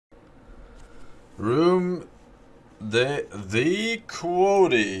Room the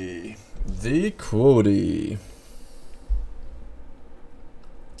quotey. The quotey.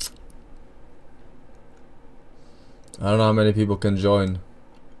 I don't know how many people can join.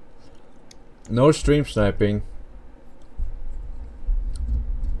 No stream sniping.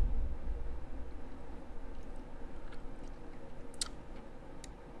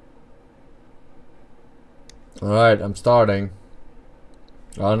 Alright, I'm starting.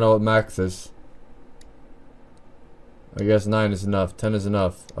 I don't know what max is. I guess 9 is enough, 10 is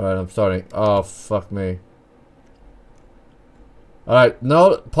enough. Alright, I'm starting. Oh, fuck me. Alright,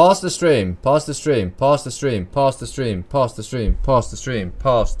 no, pause the stream, pause the stream, pause the stream, pause the stream, pause the stream, pause the stream,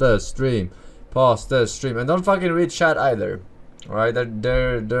 pause the stream, pause the stream, and don't fucking read chat either. Alright,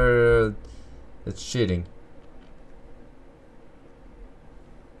 it's cheating.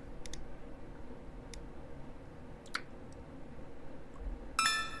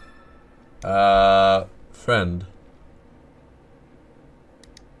 Friend.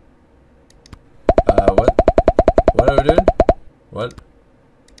 What are we doing? What?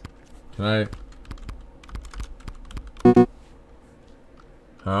 Can I?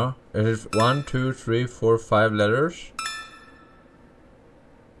 Huh? Is it 1, 2, 3, 4, 5 letters?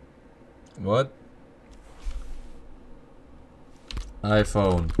 What?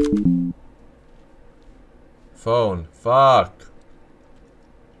 iPhone. Phone. Fuck.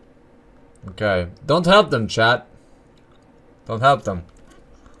 Okay. Don't help them, chat. Don't help them.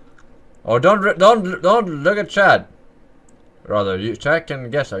 Or don't look at chat. Rather, you chat can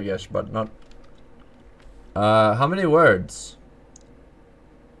guess, I guess, but not. How many words?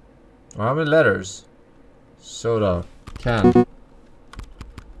 Or how many letters? Soda. Can.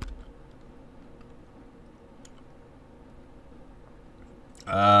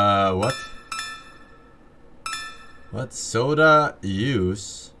 What? What soda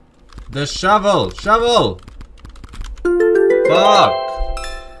use? The shovel! Shovel! Fuck!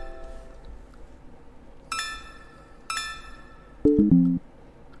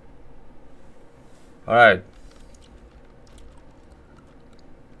 Alright.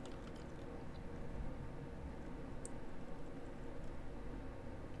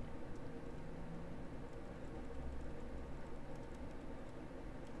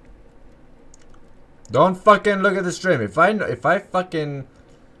 Don't fucking look at the stream. If I fucking...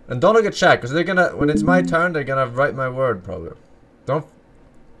 And don't look at chat, because they're gonna... When it's my turn, they're gonna write my word, probably. Don't...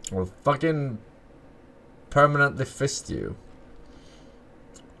 I'll fucking... permanently fist you.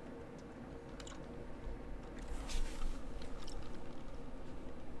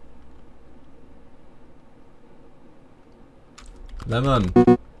 Lemon.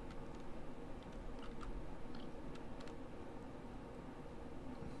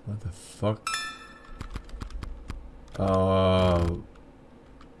 What the fuck?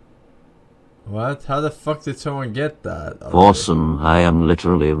 What? How the fuck did someone get that? Forsen, I am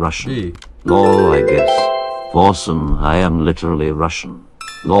literally Russian. B. Lol, I guess. Forsen, I am literally Russian.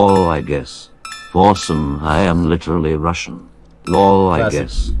 Lol, I guess. Forsen, I am literally Russian. Lol, I Classic.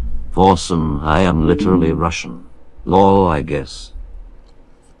 guess. Forsen, I am literally Russian. Lol, I guess.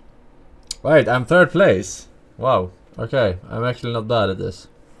 Wait, I'm third place. Wow. Okay, I'm actually not bad at this.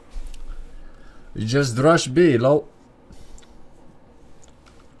 You just rush B, lol.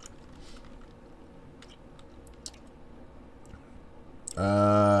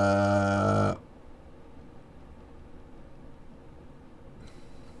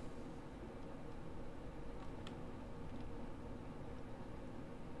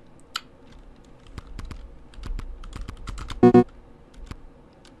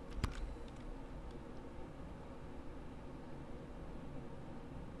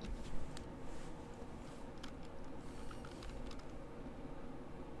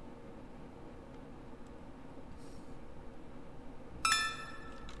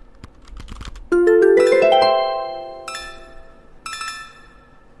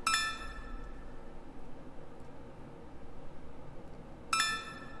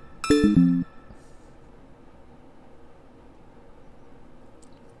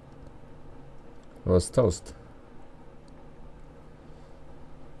 Was toast.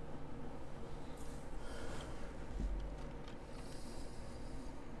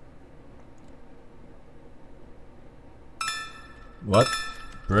 What?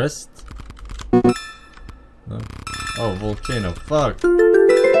 Breast? No. Oh, volcano. Fuck.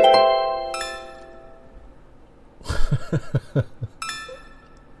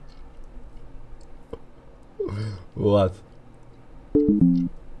 What?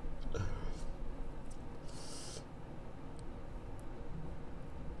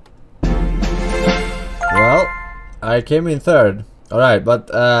 Well, I came in third. Alright, but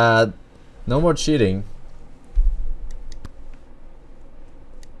No more cheating.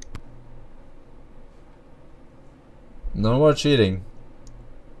 No more cheating.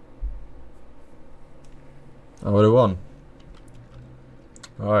 I would have won.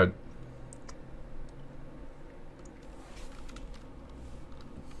 Alright.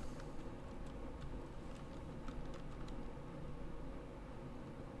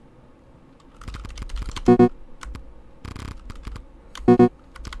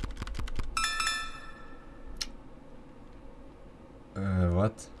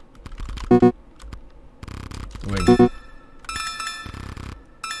 What? Wing.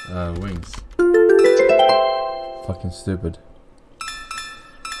 Wings. Fucking stupid.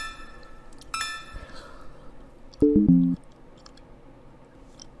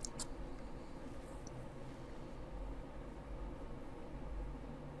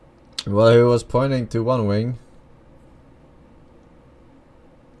 Well, he was pointing to one wing.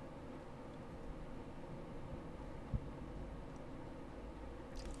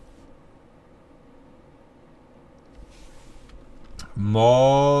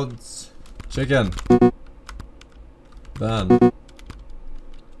 Mods. Chicken. Ban.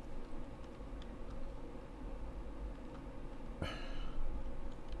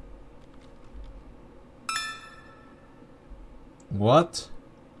 What?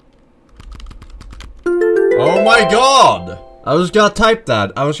 Oh my god! I was gonna type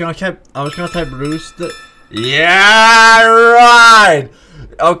that. I was gonna type rooster. Yeah, right!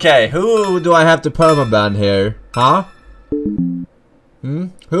 Okay, who do I have to permaban here? Huh?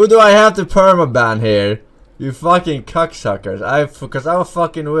 Who do I have to permaban here? You fucking cocksuckers. Because I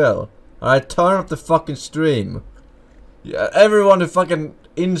fucking will. Alright, turn up the fucking stream. Yeah, everyone who fucking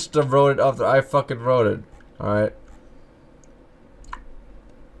insta wrote it after I fucking wrote it. Alright.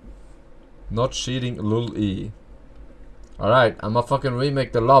 Not cheating, lul e. Alright, I'ma fucking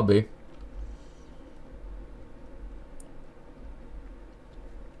remake the lobby.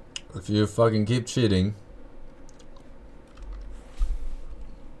 If you fucking keep cheating.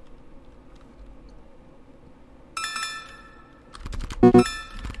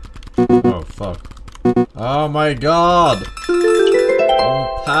 Oh fuck. Oh my god!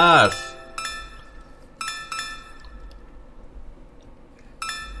 Pass!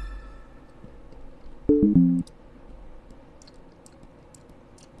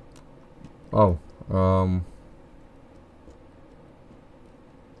 Oh,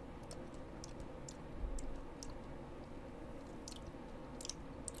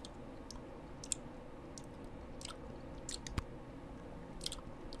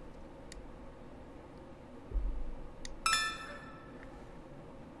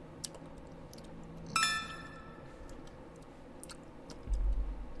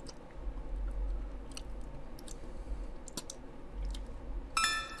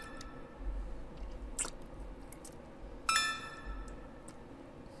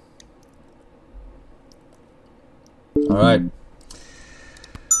 alright.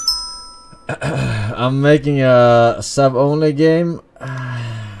 I'm making a sub-only game.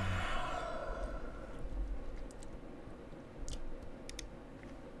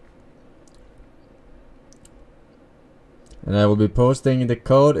 And I will be posting the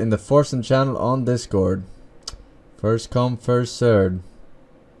code in the Forsen channel on Discord. First come, first served.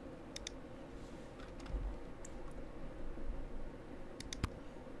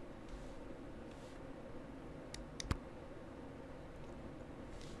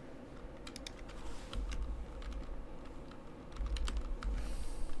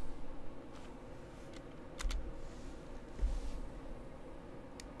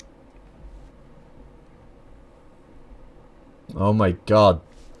 Oh my god.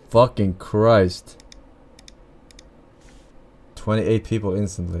 Fucking Christ. 28 people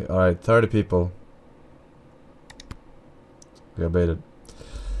instantly. Alright, 30 people. We got baited.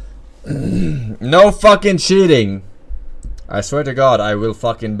 No fucking cheating! I swear to god, I will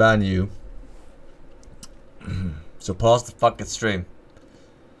fucking ban you. So pause the fucking stream.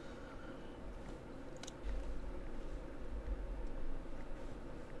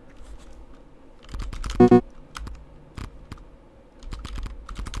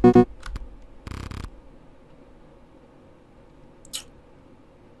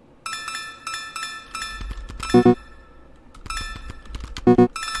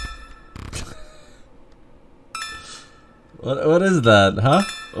 What is that, huh?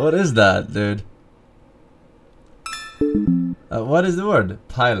 What is that, dude? What is the word?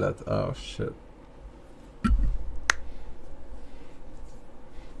 Pilot. Oh shit.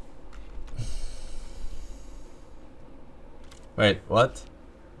 Wait, what?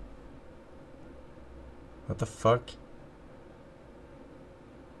 What the fuck?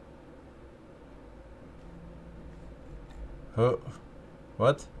 Who?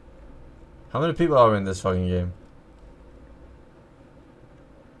 What? How many people are in this fucking game?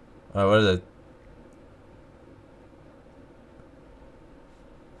 Oh, what is it?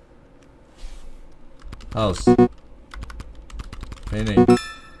 House. Painting.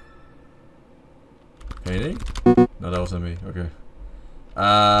 Painting? No, that wasn't me. Okay.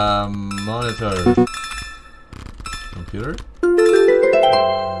 Monitor. Computer?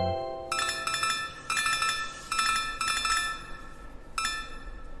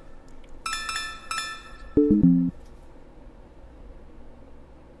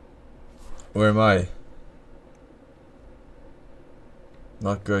 Where am I?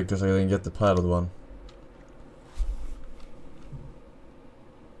 Not good because I didn't get the paddled one.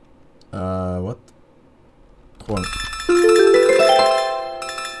 What? Corn.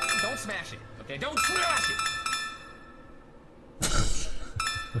 Don't smash it, okay? Don't smash it!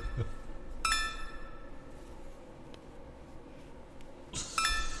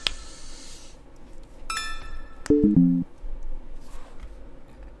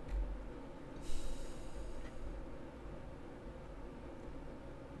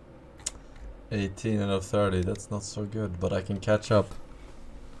 18 out of 30, that's not so good, but I can catch up.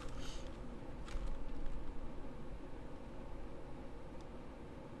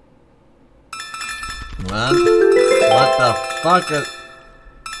 Man, what the fuck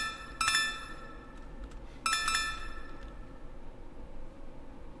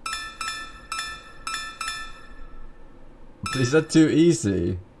is that too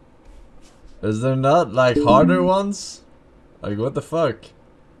easy? Is there not like harder ones? Like what the fuck?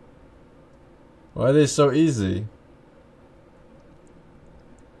 Why are they so easy?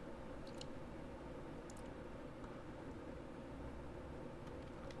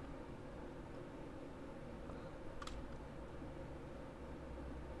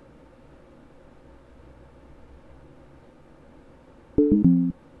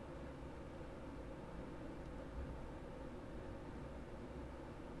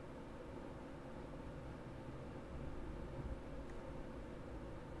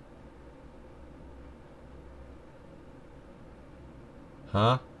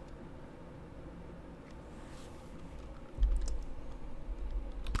 Huh?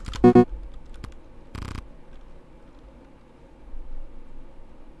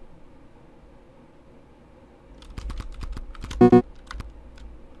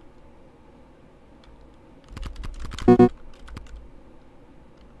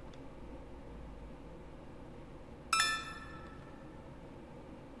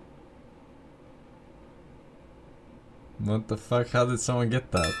 What the fuck? How did someone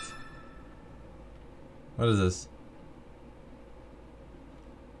get that? What is this?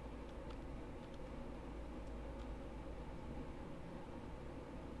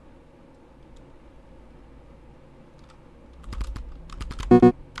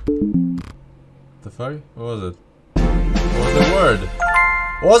 The fuck? What was it? What was the word?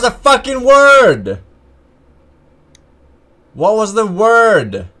 What was the fucking word? What was the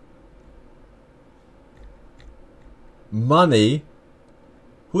word? Money?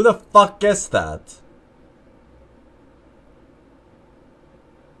 Who the fuck gets that?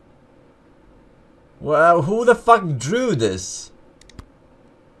 Well, who the fuck drew this?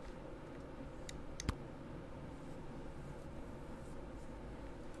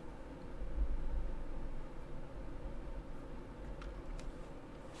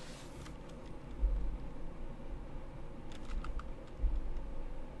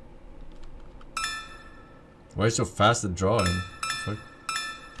 Why are you so fast at drawing? Fuck.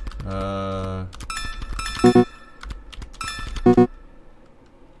 Oh.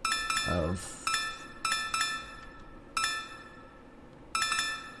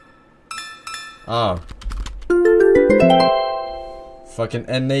 Oh. Fucking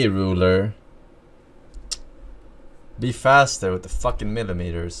NA ruler. Be faster with the fucking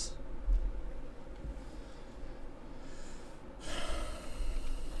millimeters.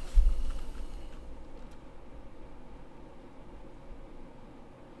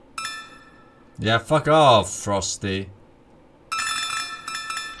 Yeah, fuck off, Frosty.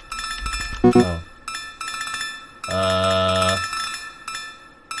 Oh.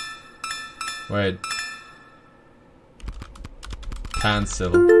 Wait.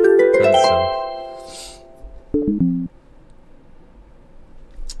 Pencil.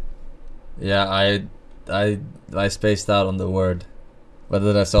 Yeah, I spaced out on the word. But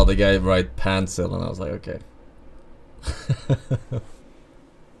then I saw the guy write pencil and I was like, okay.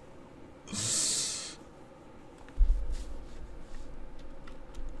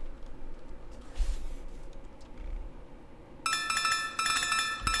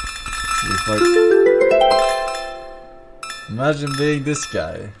 Imagine being this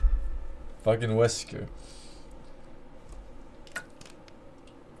guy. Fucking Wesker.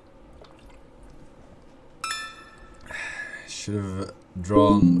 Should have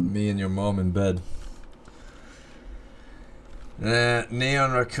drawn me and your mom in bed.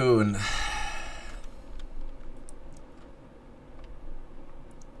 Neon raccoon.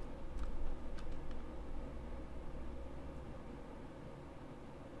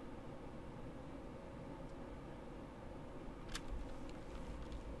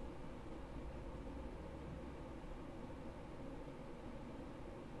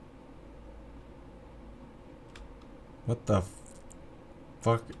 What the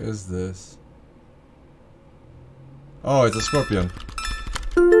fuck is this? Oh, it's a scorpion.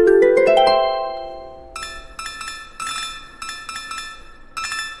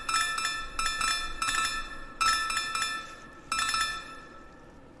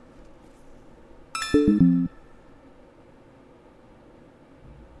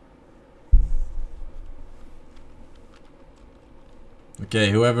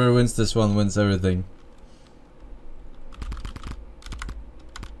 Okay, whoever wins this one wins everything.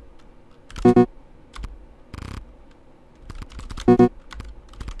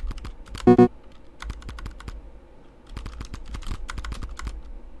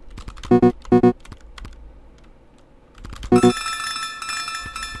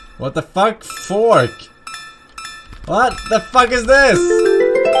 What the fuck? Fork? What the fuck is this?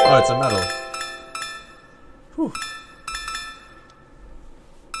 Oh, it's a metal. Whew.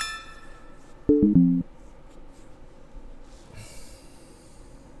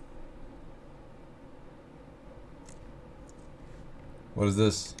 What is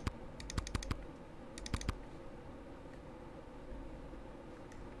this?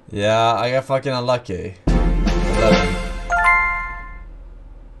 Yeah, I got fucking unlucky. 11.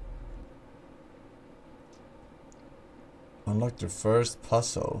 Unlock the first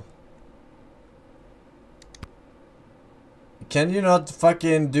puzzle. Can you not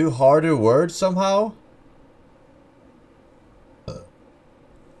fucking do harder words somehow?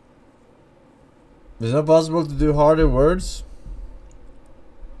 Is it not possible to do harder words?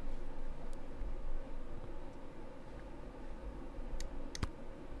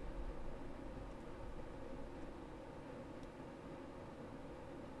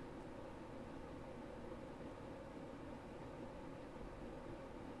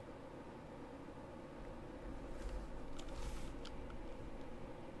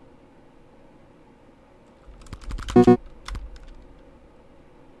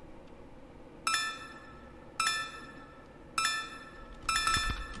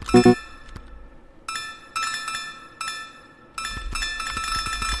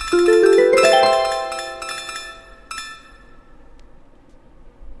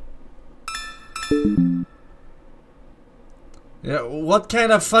 Yeah, what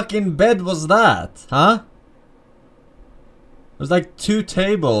kind of fucking bed was that, huh? There's like 2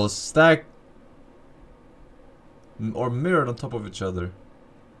 tables stacked or mirrored on top of each other.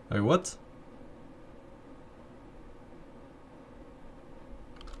 Like what?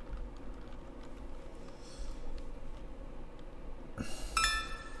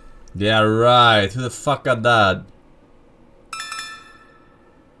 Yeah, right. Who the fuck got that?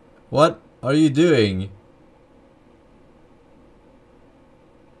 What are you doing?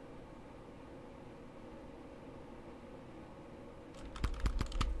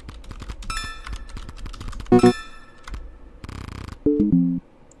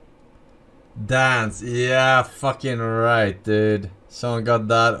 Dance, yeah, fucking right, dude. Someone got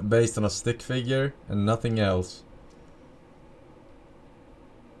that based on a stick figure and nothing else.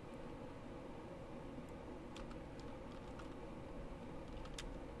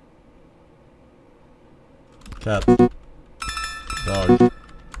 Cat, dog,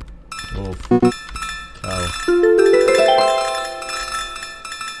 wolf, cow.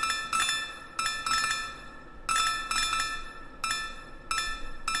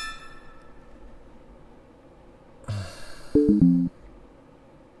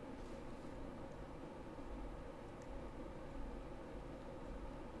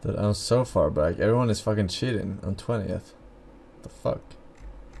 That I'm so far back. Everyone is fucking cheating on 20th. The fuck?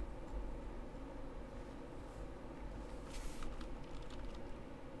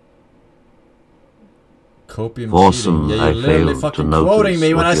 Copium Forsen, cheating. Yeah, I you're literally failed to fucking quoting notice me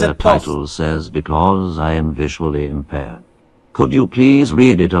when what I your said puff. title says because I am visually impaired. Could you please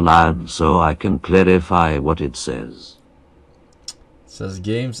read it aloud so I can clarify what it says? It says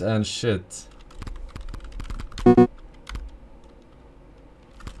games and shit.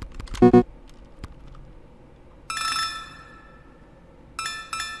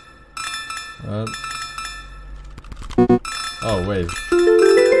 What? Oh, wait.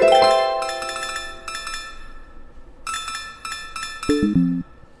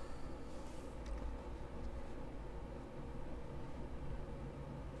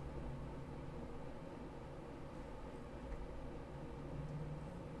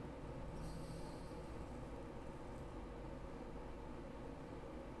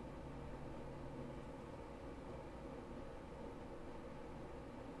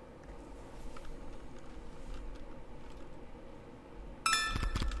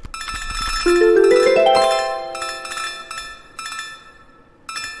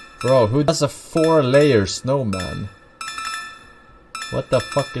 Bro, who does a 4-layer snowman? What the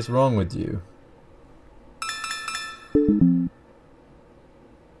fuck is wrong with you?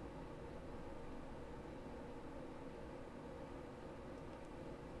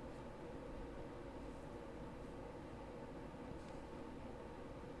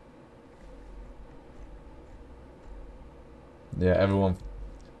 Yeah, everyone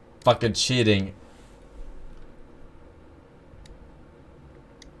fucking cheating.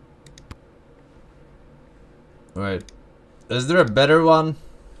 Right. Is there a better one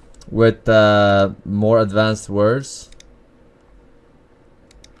with more advanced words?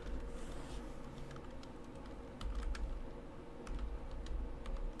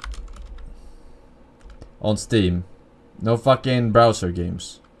 On Steam. No fucking browser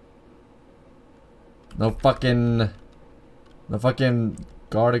games. No fucking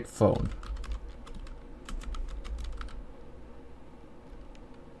Gardic phone.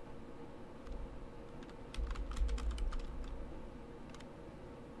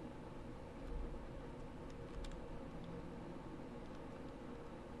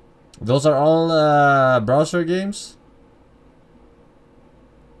 Those are all browser games?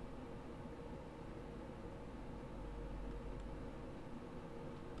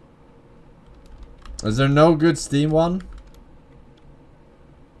 Is there no good Steam one?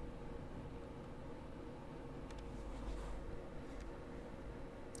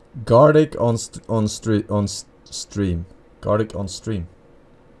 Gardic on stream. Gardic on stream.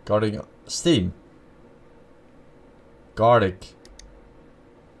 Gardic on Steam. Gardic.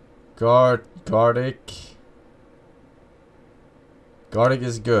 Gardic. Gardic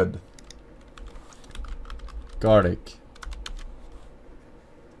is good. Gardic.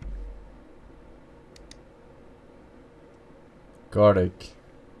 Gardic.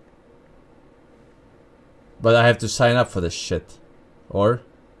 But I have to sign up for this shit. Or?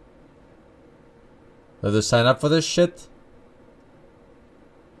 I have to sign up for this shit?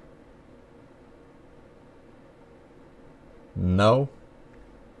 No.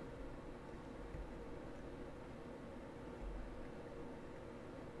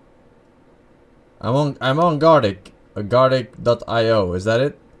 I'm on Gardic. Gardic.io, is that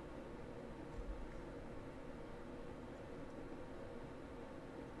it?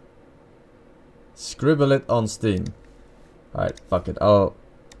 Scribble it on Steam. Alright, fuck it. Oh.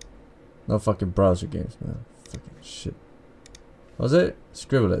 No fucking browser games, man. Fucking shit. What was it?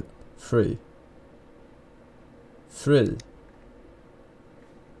 Scribble it. Free. Free.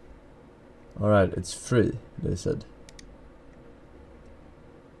 Alright, it's free, they said.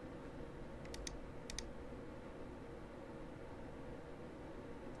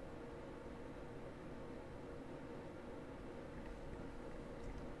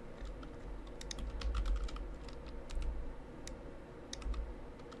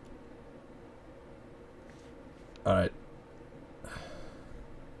 Alright.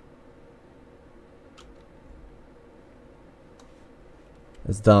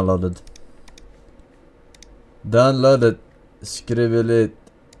 It's downloaded. Downloaded. Scribble it.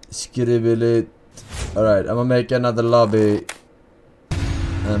 Scribble it. Alright, I'm gonna make another lobby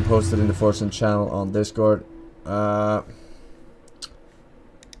and post it in the Forsen channel on Discord.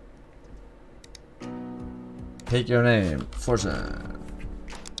 Pick your name. Forsen.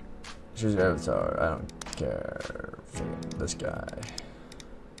 Choose your avatar. I don't care. This guy.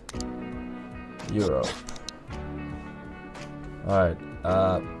 Europe. Alright,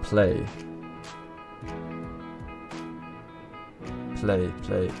 play. Play.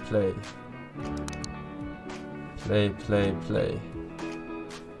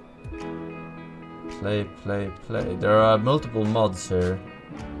 Play. There are multiple mods here.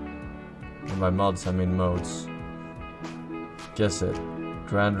 And by mods I mean modes. Guess it.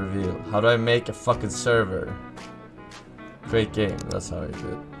 Grand reveal. How do I make a fucking server? Create game. That's how I do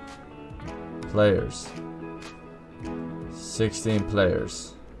it. Players. 16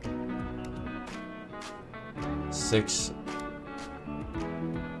 players.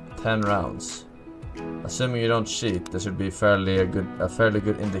 10 rounds. Assuming you don't cheat, this would be a fairly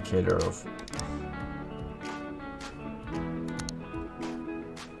good indicator of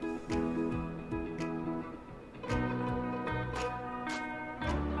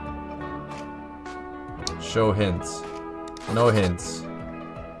Show hints. No hints.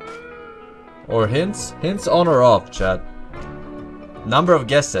 Or hints? Hints on or off, chat. Number of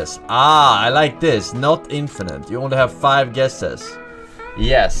guesses. Ah, I like this. Not infinite. You only have 5 guesses.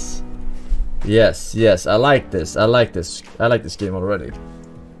 Yes. Yes, yes. I like this. I like this. I like this game already.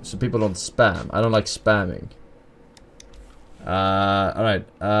 So people don't spam. I don't like spamming. Alright.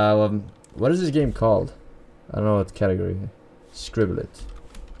 What is this game called? I don't know what category. Scribble it.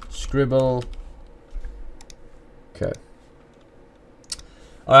 Scribble. Okay.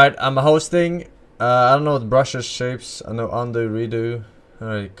 Alright, I'm hosting. I don't know what brushes, shapes. I know undo, redo.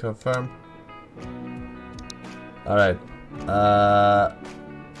 Alright, confirm. Alright.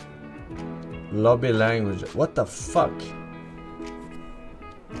 Lobby language. What the fuck?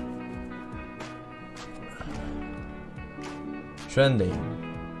 Trending.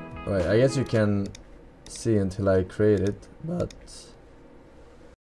 Wait, I guess you can see until I create it, but